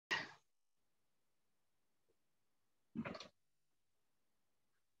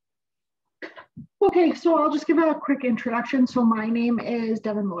Okay, so I'll just give a quick introduction. So my name is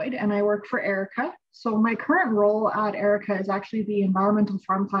Devon Lloyd and I work for ARECA. So my current role at ARECA is actually the Environmental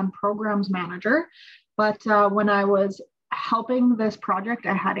Farm Plan Programs Manager. But when I was helping this project,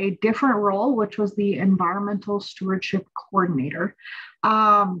 I had a different role, which was the Environmental Stewardship Coordinator.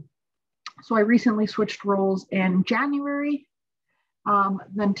 So I recently switched roles in January.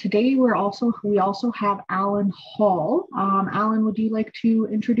 Then today we also have Alan Hall. Alan, would you like to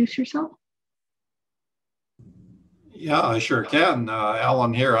introduce yourself? Yeah, I sure can.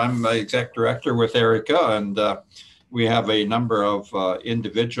 Alan here. I'm Exec Director with ARECA, and we have a number of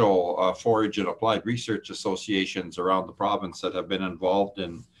individual forage and applied research associations around the province that have been involved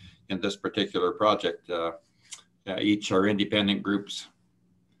in this particular project. Each are independent groups.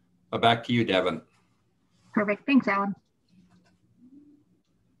 Back to you, Devon. Perfect. Thanks, Alan.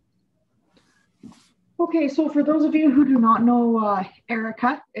 Okay, so for those of you who do not know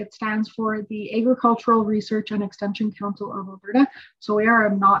ARECA, it stands for the Agricultural Research and Extension Council of Alberta. So we are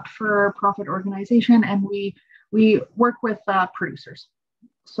a not-for-profit organization and we work with producers.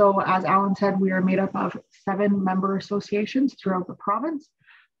 So as Alan said, we are made up of 7 member associations throughout the province.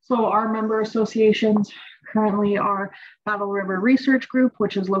 So our member associations currently are Battle River Research Group,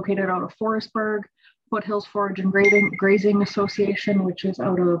 which is located out of Forestburg, Foothills Forage and Grazing Association, which is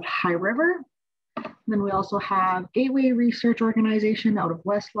out of High River. Then we also have Gateway Research Organization out of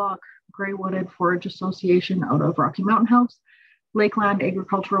Westlock, Grey-Wooded Forage Association out of Rocky Mountain House, Lakeland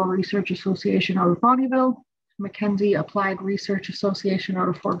Agricultural Research Association out of Bonnyville, Mackenzie Applied Research Association out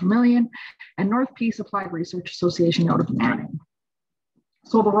of Fort Vermilion, and North Peace Applied Research Association out of Manning.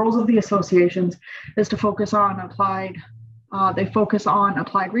 So the roles of the associations is to focus on applied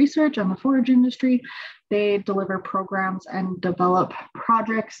research on the forage industry. They deliver programs and develop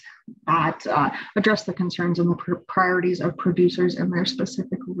projects that address the concerns and the priorities of producers in their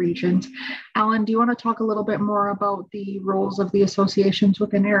specific regions. Alan, do you want to talk a little bit more about the roles of the associations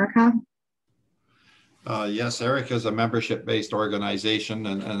within ARECA? Yes, ARECA is a membership-based organization,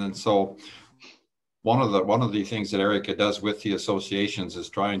 and so one of the things that ARECA does with the associations is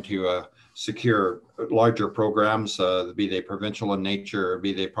trying to secure larger programs, be they provincial in nature, or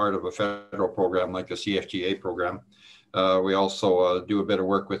be they part of a federal program like the CFGA program. We also do a bit of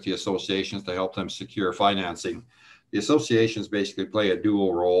work with the associations to help them secure financing. The associations basically play a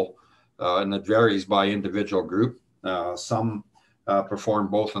dual role, and it varies by individual group. Some perform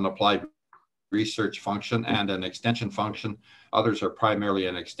both an applied research function and an extension function. Others are primarily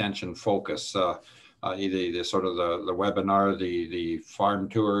an extension focus. Either the sort of the webinar, the farm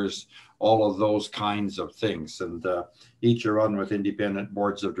tours, all of those kinds of things. And each are run with independent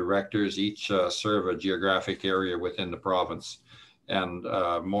boards of directors, each serve a geographic area within the province. And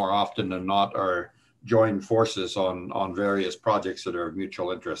more often than not are joined forces on various projects that are of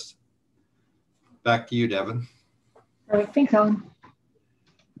mutual interest. Back to you, Devon. All right, thanks, Alan.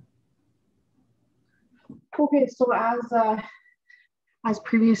 Okay, so as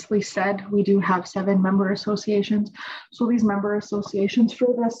previously said, we do have 7 member associations. So these member associations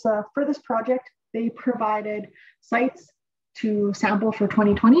for this project, they provided sites to sample for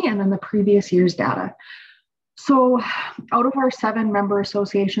 2020 and then the previous year's data. So out of our 7 member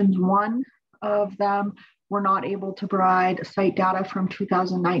associations, 1 of them were not able to provide site data from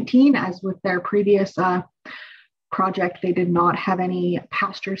 2019, as with their previous project, they did not have any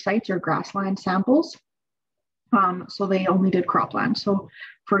pasture sites or grassland samples. So they only did cropland. So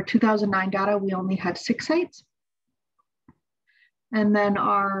for 2009 data, we only had 6 sites. And then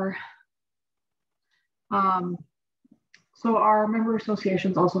our member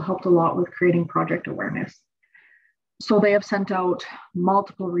associations also helped a lot with creating project awareness. So they have sent out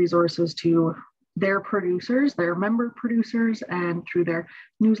multiple resources to their producers, their member producers, and through their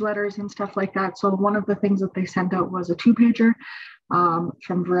newsletters and stuff like that. So one of the things that they sent out was a 2-pager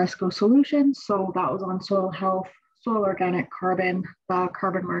from Veresco Solutions. So that was on soil health, soil organic carbon, the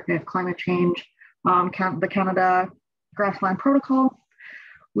carbon market, climate change, the Canada Grassland Protocol.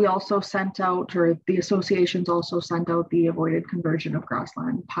 We also sent out, or the associations also sent out, the avoided conversion of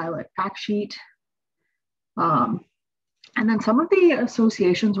grassland pilot fact sheet. And then some of the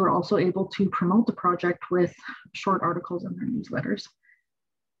associations were also able to promote the project with short articles in their newsletters.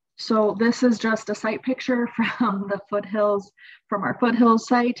 So this is just a site picture from the Foothills, from our Foothills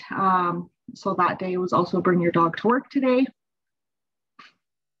site. So that day was also Bring Your Dog to Work today.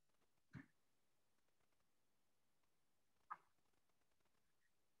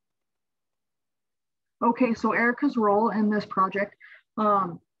 Okay, so ARECA's role in this project.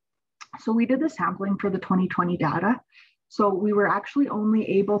 So we did the sampling for the 2020 data. So we were actually only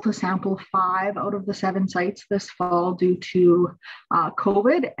able to sample 5 out of the 7 sites this fall due to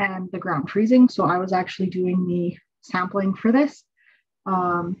COVID and the ground freezing. So I was actually doing the sampling for this,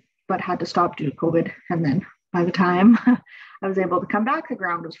 but had to stop due to COVID. And then by the time I was able to come back, the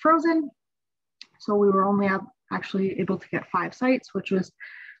ground was frozen. So we were only actually able to get 5 sites, which was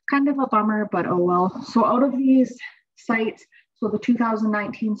kind of a bummer, but oh well. So out of these sites, so the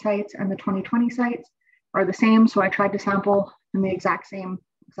 2019 sites and the 2020 sites are the same. So I tried to sample in the exact same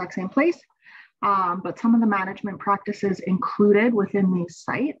place. But some of the management practices included within these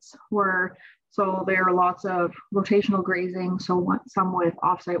sites were, so there are lots of rotational grazing, so some with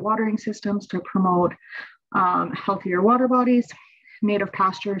offsite watering systems to promote healthier water bodies, native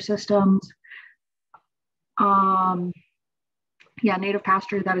pasture systems, native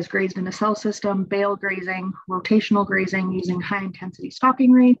pasture that is grazed in a cell system, bale grazing, rotational grazing using high intensity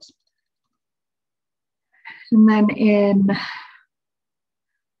stocking rates. And then in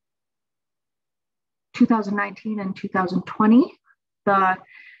 2019 and 2020,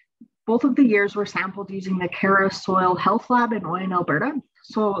 both of the years were sampled using the Cara Soil Health Lab in Oyen, Alberta.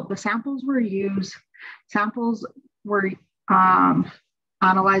 So the samples were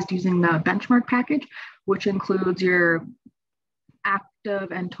analyzed using the benchmark package, which includes your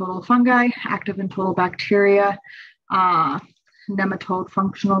active and total fungi, active and total bacteria, nematode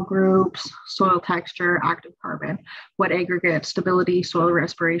functional groups, soil texture, active carbon, wet aggregate, stability, soil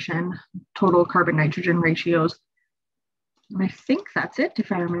respiration, total carbon nitrogen ratios. And I think that's it,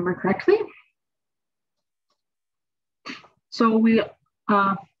 if I remember correctly. So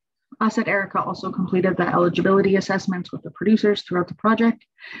us at ARECA also completed the eligibility assessments with the producers throughout the project,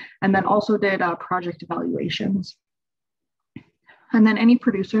 and then also did project evaluations. And then any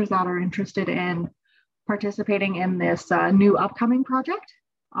producers that are interested in participating in this new upcoming project,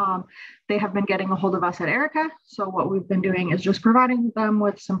 they have been getting a hold of us at ARECA. So what we've been doing is just providing them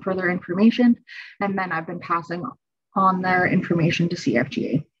with some further information, and then I've been passing on their information to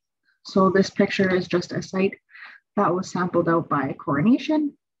CFGA. So this picture is just a site that was sampled out by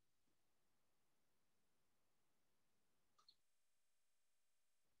Coronation.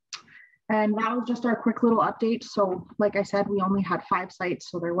 And that was just our quick little update. So like I said, we only had 5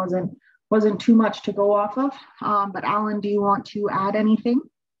 sites, so there wasn't too much to go off of. But Alan, do you want to add anything?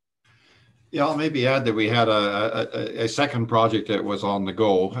 Yeah, I'll maybe add that we had a second project that was on the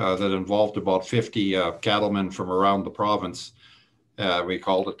go that involved about 50 cattlemen from around the province. We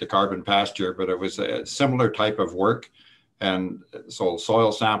called it the carbon pasture, but it was a similar type of work. And so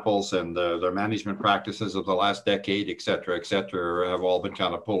soil samples and their management practices of the last decade, et cetera, have all been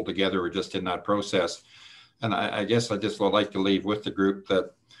kind of pulled together. We're just in that process. And I guess I just would like to leave with the group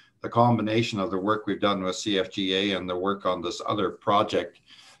that the combination of the work we've done with CFGA and the work on this other project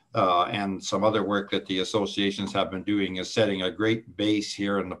and some other work that the associations have been doing is setting a great base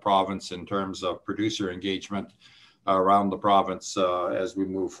here in the province in terms of producer engagement around the province as we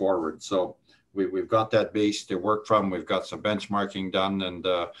move forward. So we've got that base to work from. We've got some benchmarking done, and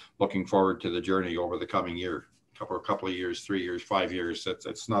looking forward to the journey over the coming year, couple of years, 3 years, 5 years.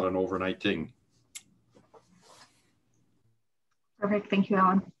 It's not an overnight thing. Perfect. Thank you,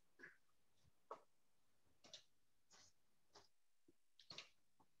 Alan.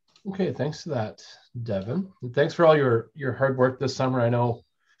 Okay, thanks for that, Devon. And thanks for all your hard work this summer. I know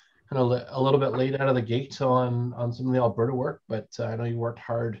kind of a little bit late out of the gate on some of the Alberta work, but I know you worked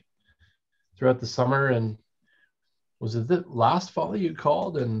hard throughout the summer. And was it the last fall you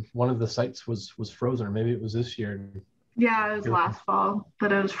called and one of the sites was frozen, or maybe it was this year? Yeah, it was last fall,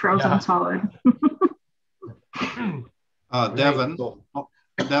 but it was frozen solid. Devon,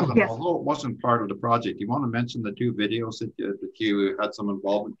 Yes. Although it wasn't part of the project, you want to mention the 2 videos that you had some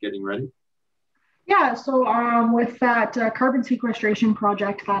involvement getting ready? Yeah, so with that carbon sequestration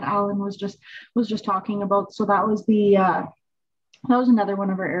project that Alan was just talking about, so that was another one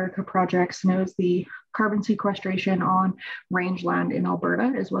of our ARECA projects, and it was the carbon sequestration on rangeland in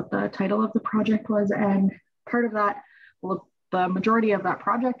Alberta is what the title of the project was. And part of that, well, the majority of that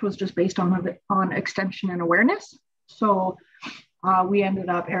project was just based on extension and awareness. So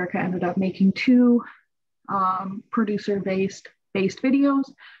ARECA ended up making 2 producer-based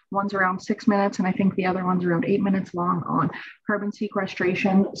videos. One's around 6 minutes, and I think the other one's around 8 minutes long on carbon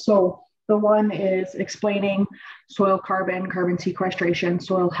sequestration. So the one is explaining soil carbon sequestration,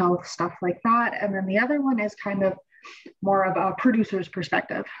 soil health, stuff like that. And then the other one is kind of more of a producer's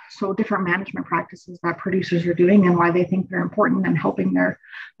perspective. So different management practices that producers are doing and why they think they're important and helping their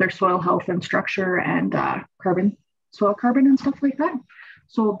soil health and structure and soil carbon and stuff like that.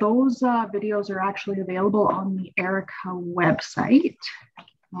 So those videos are actually available on the ARECA website.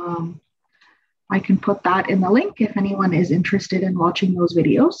 I can put that in the link if anyone is interested in watching those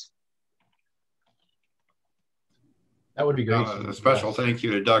videos. That would be great. A special thank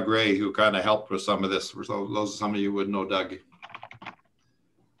you to Doug Ray, who kind of helped with some of this. For those some of you would know Doug.